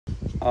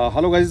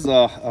Hello guys,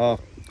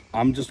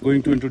 I'm just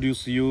going to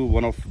introduce you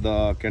one of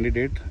the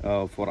candidate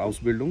for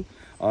Ausbildung.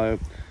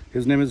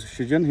 His name is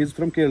Shijan. He's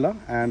from Kerala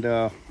and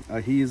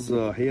he is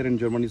here in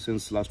Germany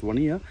since last 1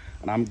 year,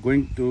 and I'm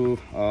going to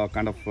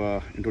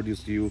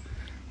introduce to you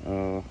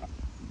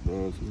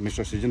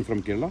Mr. Shijan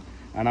from Kerala,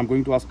 and I'm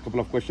going to ask a couple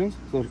of questions.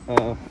 So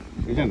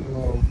Shijan,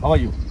 how are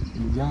you?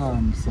 Yeah,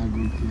 I'm so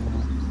good here.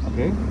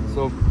 Okay,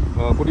 so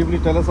could you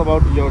please tell us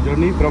about your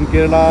journey from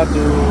Kerala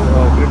to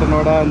Greater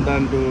Noida and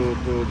then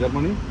to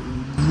Germany?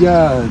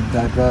 Yeah,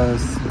 that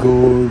was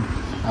good.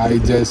 I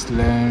just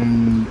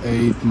learned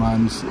 8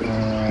 months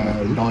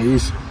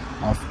Deutsch.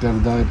 After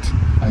that,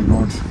 I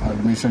got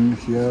admission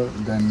here.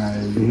 Then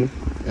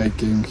I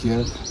came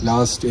here.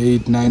 Last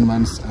 8-9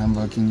 months, I'm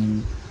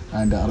working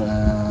and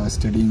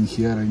studying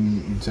here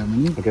in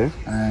Germany. Okay.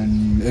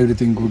 And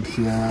everything good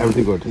here.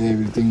 Everything good.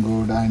 Everything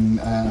good. And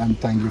I'm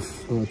thank you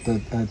for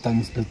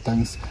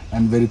thanks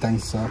and very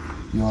thanks, sir.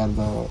 You are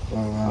the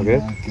okay.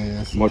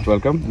 Yes, most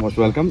welcome. Most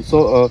welcome.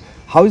 So,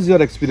 how is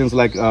your experience?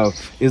 Like,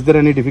 is there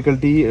any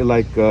difficulty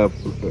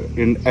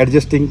in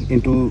adjusting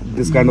into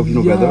this kind of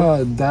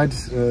weather? Yeah,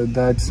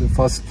 that's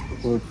first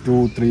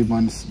 2-3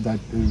 months that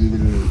we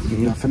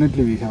will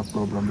definitely we have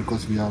problem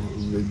because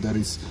there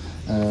is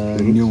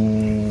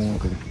new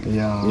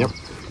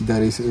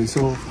there is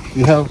so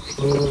we have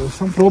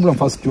some problem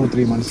first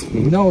 2-3 months.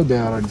 Now they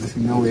are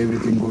adjusting. Now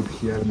everything good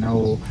here.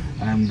 Now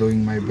I am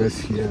doing my best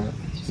here,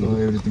 so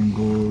everything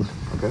good,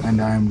 and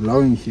I am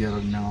loving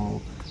here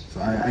now. So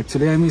I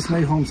miss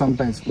my home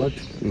sometimes, but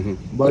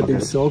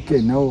it's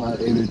okay now.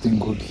 Everything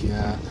good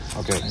here.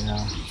 Okay.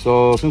 Yeah.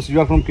 So since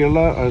you are from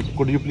Kerala,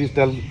 could you please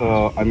tell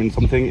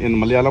something in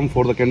Malayalam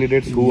for the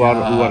candidates who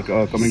are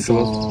coming to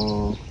us?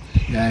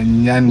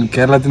 I'm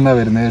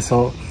Kerala.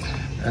 So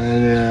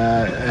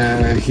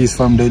he's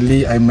from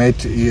Delhi. I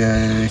met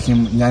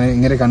him.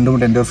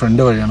 I'm friend.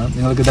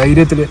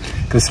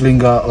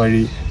 Krislingua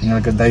vadi.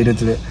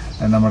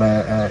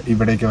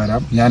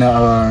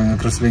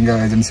 Krislingua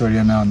agency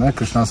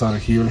Krishna sir,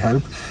 he will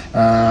help.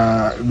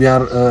 We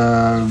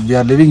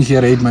are living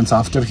here 8 months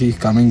after he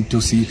coming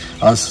to see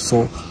us,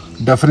 so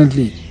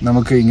definitely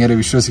നമുക്ക് ഇങ്ങനെ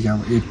വിശ്വസിക്കാം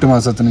 8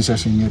 മാസത്തിന്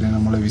ശേഷം ഇങ്ങനെ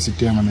നമ്മളെ visit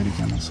ചെയ്യാൻ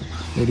വന്നിരിക്കുകയാണ്. So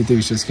നേരത്തെ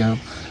വിശ്വസിക്കാം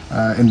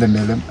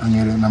എന്തെങ്കിലും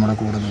അങ്ങനെ നമ്മുടെ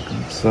കൂടെ നിൽക്കും.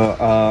 So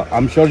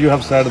I'm sure you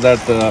have said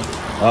that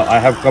I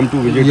have come to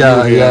visit you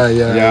here.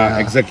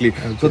 Yeah, exactly.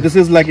 Okay. So this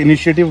is like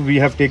initiative we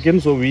have taken.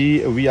 So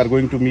we are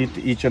going to meet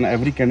each and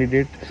every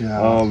candidate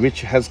which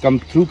has come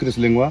through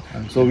Krislingua.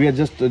 So we are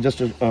just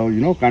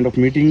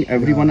meeting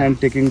everyone and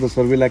taking the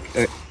survey like.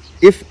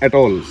 If at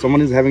all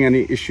someone is having any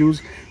issues,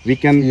 we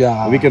can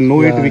know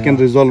it, we can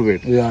resolve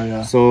it.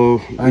 So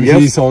and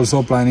he is also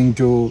planning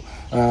to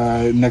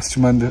next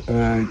month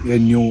a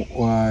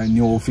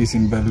new office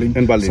in Berlin.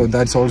 So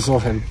that's also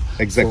help.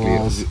 Exactly.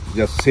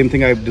 Just same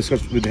thing I've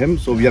discussed with him.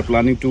 So we are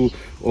planning to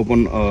open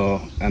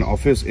an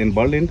office in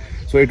Berlin.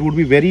 So it would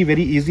be very,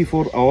 very easy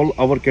for all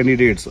our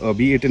candidates,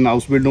 be it in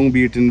Ausbildung,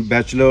 be it in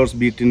bachelors,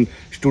 be it in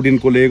student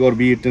colleague, or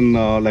be it in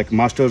like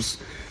masters.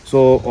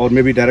 So, or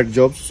maybe direct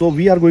jobs. So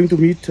we are going to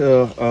meet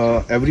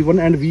everyone,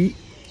 and we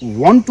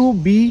want to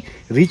be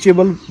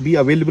reachable, be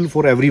available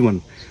for everyone,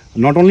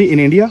 not only in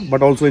India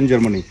but also in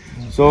Germany.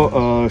 So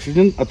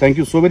Shijan, thank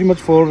you so very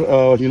much for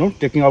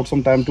taking out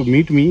some time to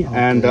meet me.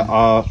 And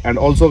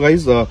also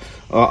guys,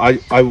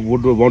 I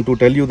would want to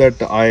tell you that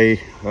I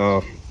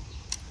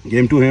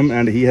came to him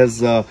and he has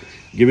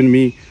given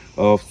me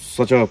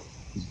such a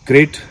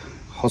great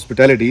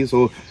hospitality. So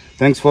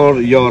thanks for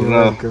your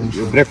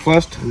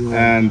breakfast.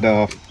 And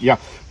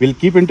we'll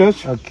keep in touch.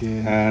 Okay.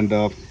 And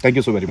thank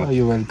you so very much.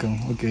 You're welcome.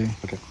 Okay.